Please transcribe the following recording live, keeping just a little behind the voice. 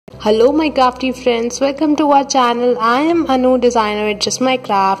Hello my crafty friends, welcome to our channel. I am Anu, designer at Just My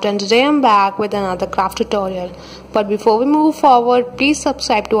Craft, and today I'm back with another craft tutorial. But before we move forward, please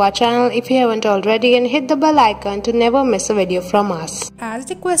subscribe to our channel if you haven't already and hit the bell icon to never miss a video from us. As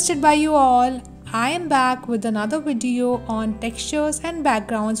requested by you all, I am back with another video on textures and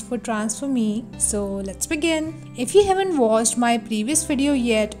backgrounds for Transfer Me. So let's begin. If you haven't watched my previous video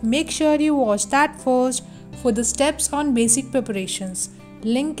yet, make sure you watch that first for the steps on basic preparations.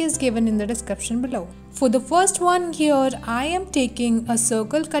 Link is given in the description below. For the first one here, I am taking a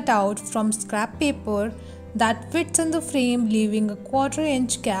circle cutout from scrap paper that fits in the frame, leaving a 1/4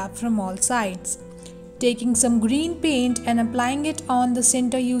 inch gap from all sides. Taking some green paint and applying it on the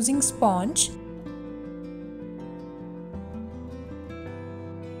center using sponge.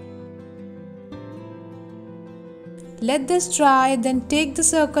 Let this dry, then take the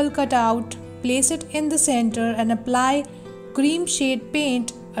circle cutout, place it in the center and apply cream shade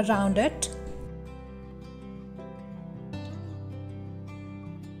paint around it.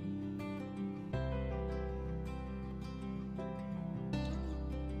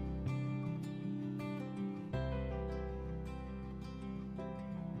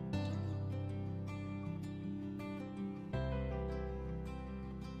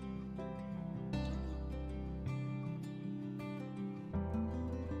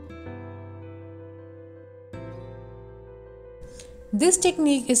 This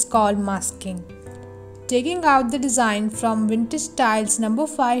technique is called masking. Taking out the design from Vintage Tiles number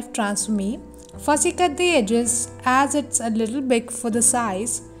 5 Transfer Me, fussy cut the edges as it's a little big for the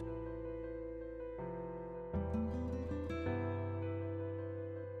size.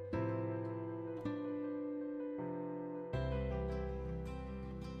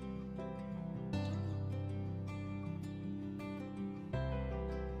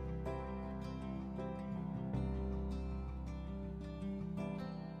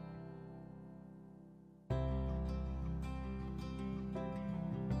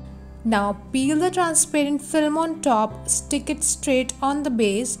 Now peel the transparent film on top, stick it straight on the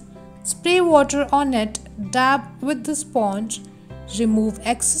base, spray water on it, dab with the sponge, remove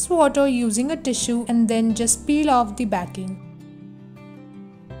excess water using a tissue and then just peel off the backing.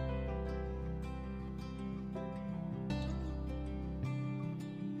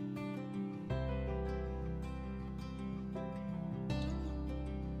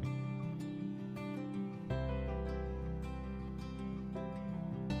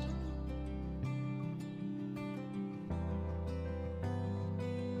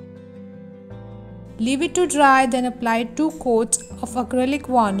 Leave it to dry, then apply 2 coats of acrylic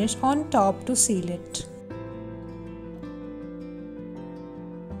varnish on top to seal it.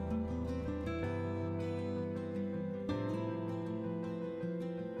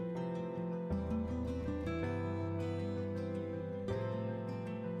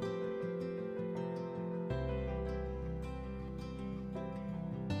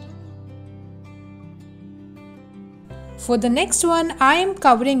 For the next one, I am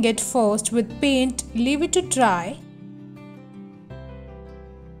covering it first with paint, leave it to dry.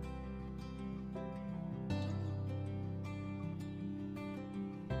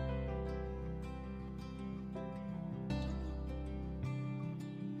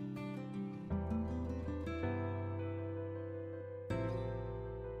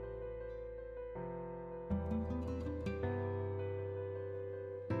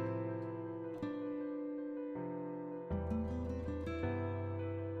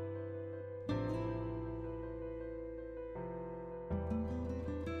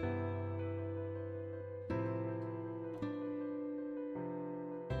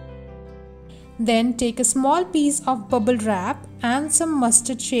 Then take a small piece of bubble wrap and some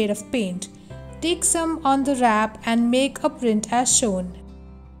mustard shade of paint. Take some on the wrap and make a print as shown.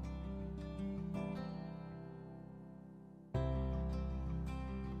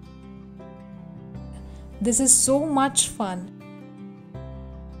 This is so much fun.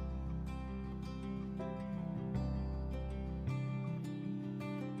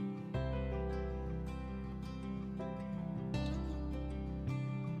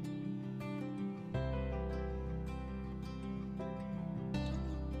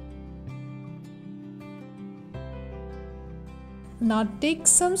 Now take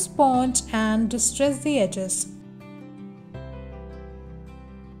some sponge and distress the edges.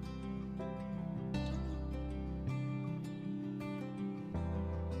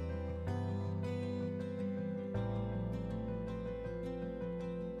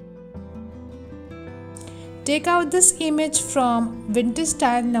 Take out this image from Vintage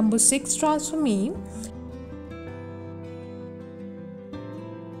Tile number 6 Transfer Me.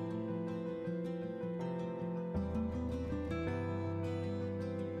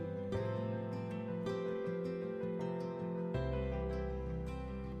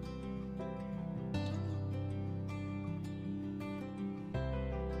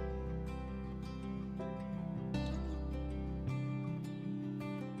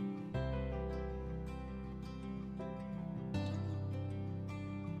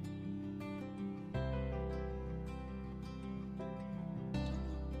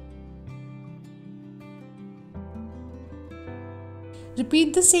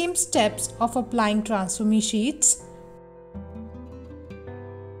 Repeat the same steps of applying transfer me sheets.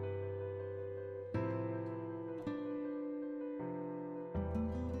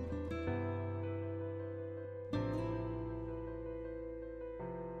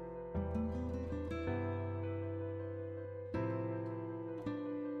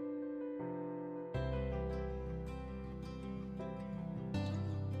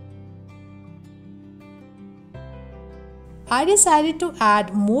 I decided to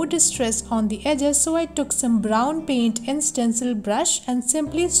add more distress on the edges, so I took some brown paint in stencil brush and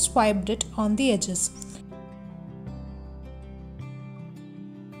simply swiped it on the edges.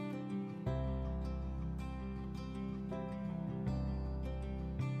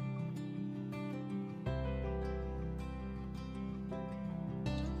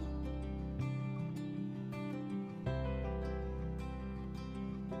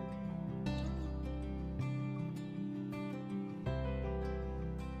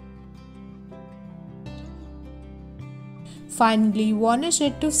 Finally, varnish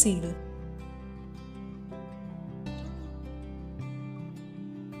it to seal.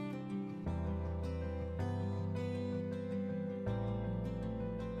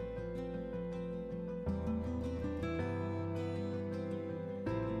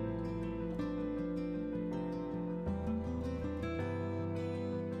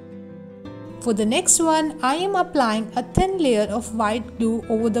 For the next one, I am applying a thin layer of white glue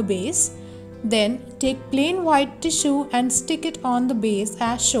over the base. Then take plain white tissue and stick it on the base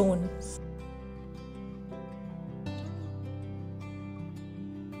as shown.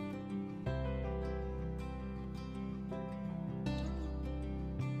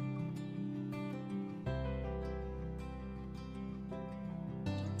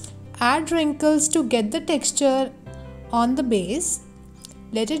 Add wrinkles to get the texture on the base.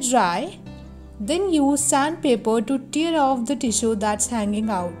 Let it dry. Then use sandpaper to tear off the tissue that's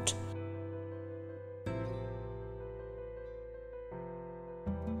hanging out.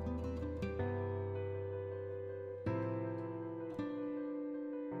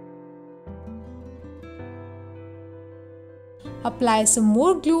 Apply some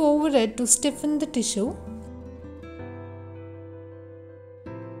more glue over it to stiffen the tissue.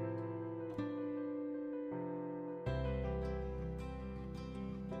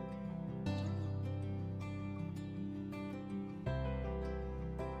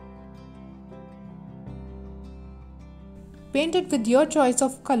 Paint it with your choice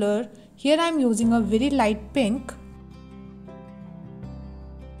of color. Here I am using a very light pink.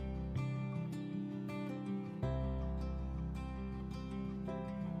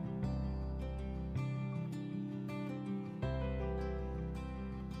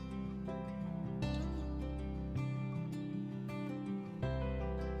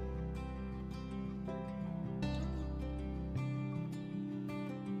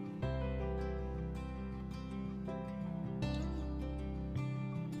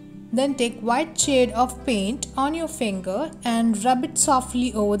 Then take white shade of paint on your finger and rub it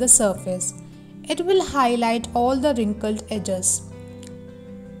softly over the surface. It will highlight all the wrinkled edges.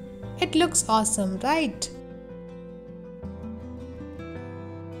 It looks awesome, right?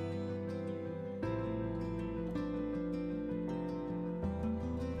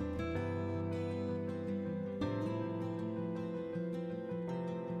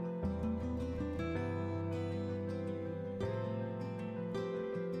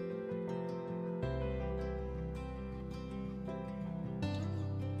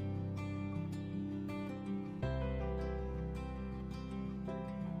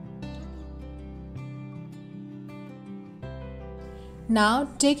 Now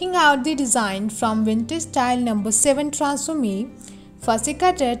taking out the design from vintage tile number 7 transfer me, fussy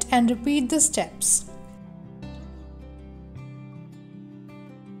cut it and repeat the steps.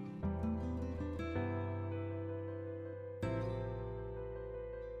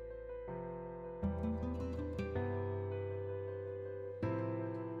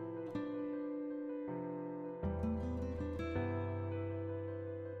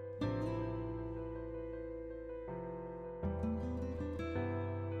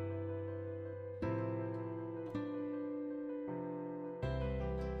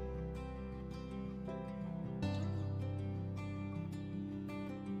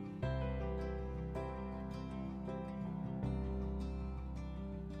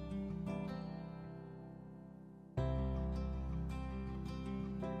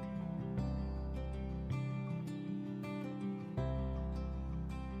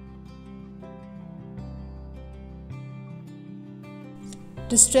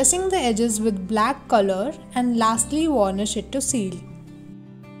 Distressing the edges with black color and lastly varnish it to seal.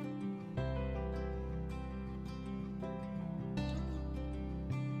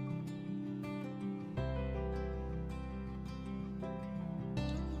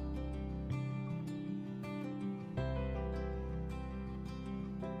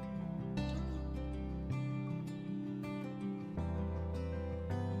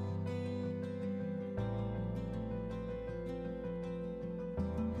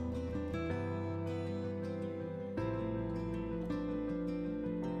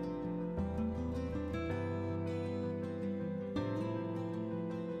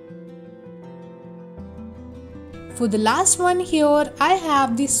 For the last one here, I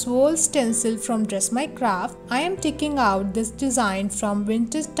have the swirl stencil from Dress My Craft. I am taking out this design from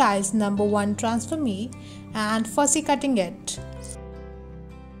Vintage Tiles number 1 Transfer Me and fussy cutting it.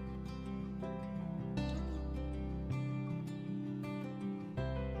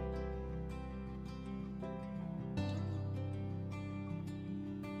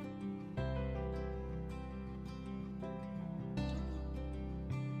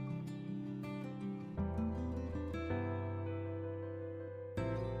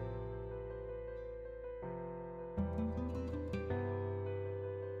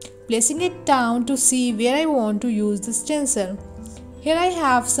 Placing it down to see where I want to use the stencil. Here I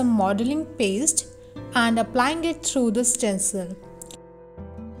have some modeling paste and applying it through the stencil.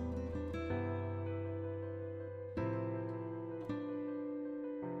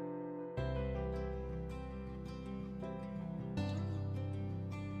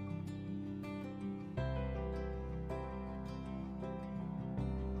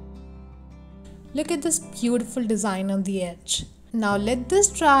 Look at this beautiful design on the edge. Now let this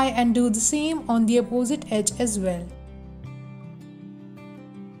dry and do the same on the opposite edge as well.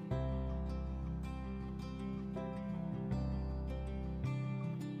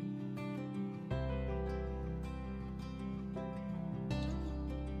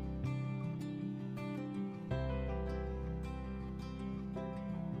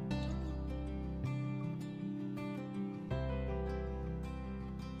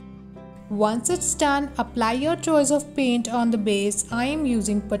 Once it's done, apply your choice of paint on the base. I am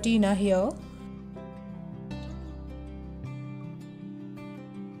using patina here.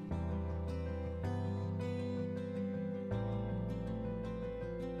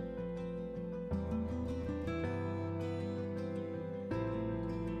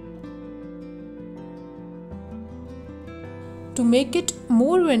 To make it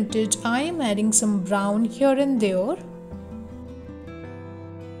more vintage, I am adding some brown here and there.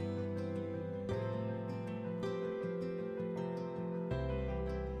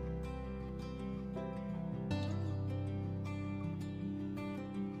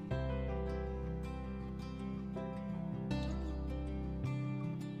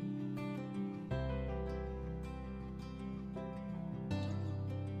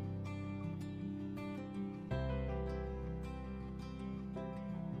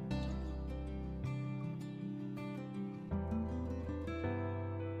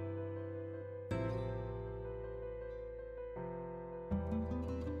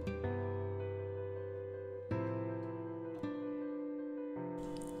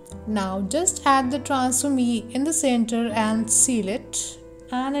 Now just add the Transfer Me in the center and seal it,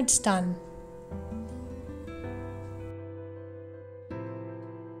 and it's done.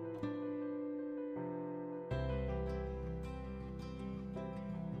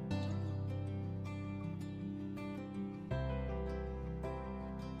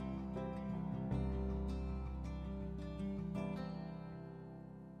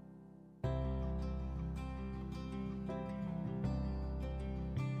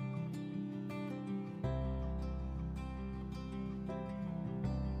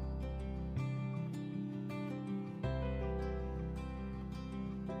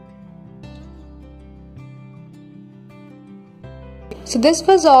 So this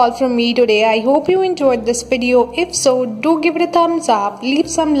was all from me today. I hope you enjoyed this video. If so, do give it a thumbs up, leave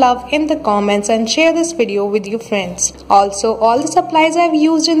some love in the comments and share this video with your friends. Also, all the supplies I've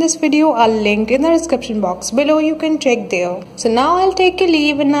used in this video are linked in the description box below. You can check there. So now I'll take a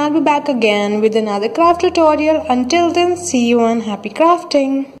leave and I'll be back again with another craft tutorial. Until then, see you and happy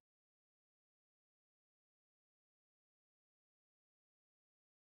crafting.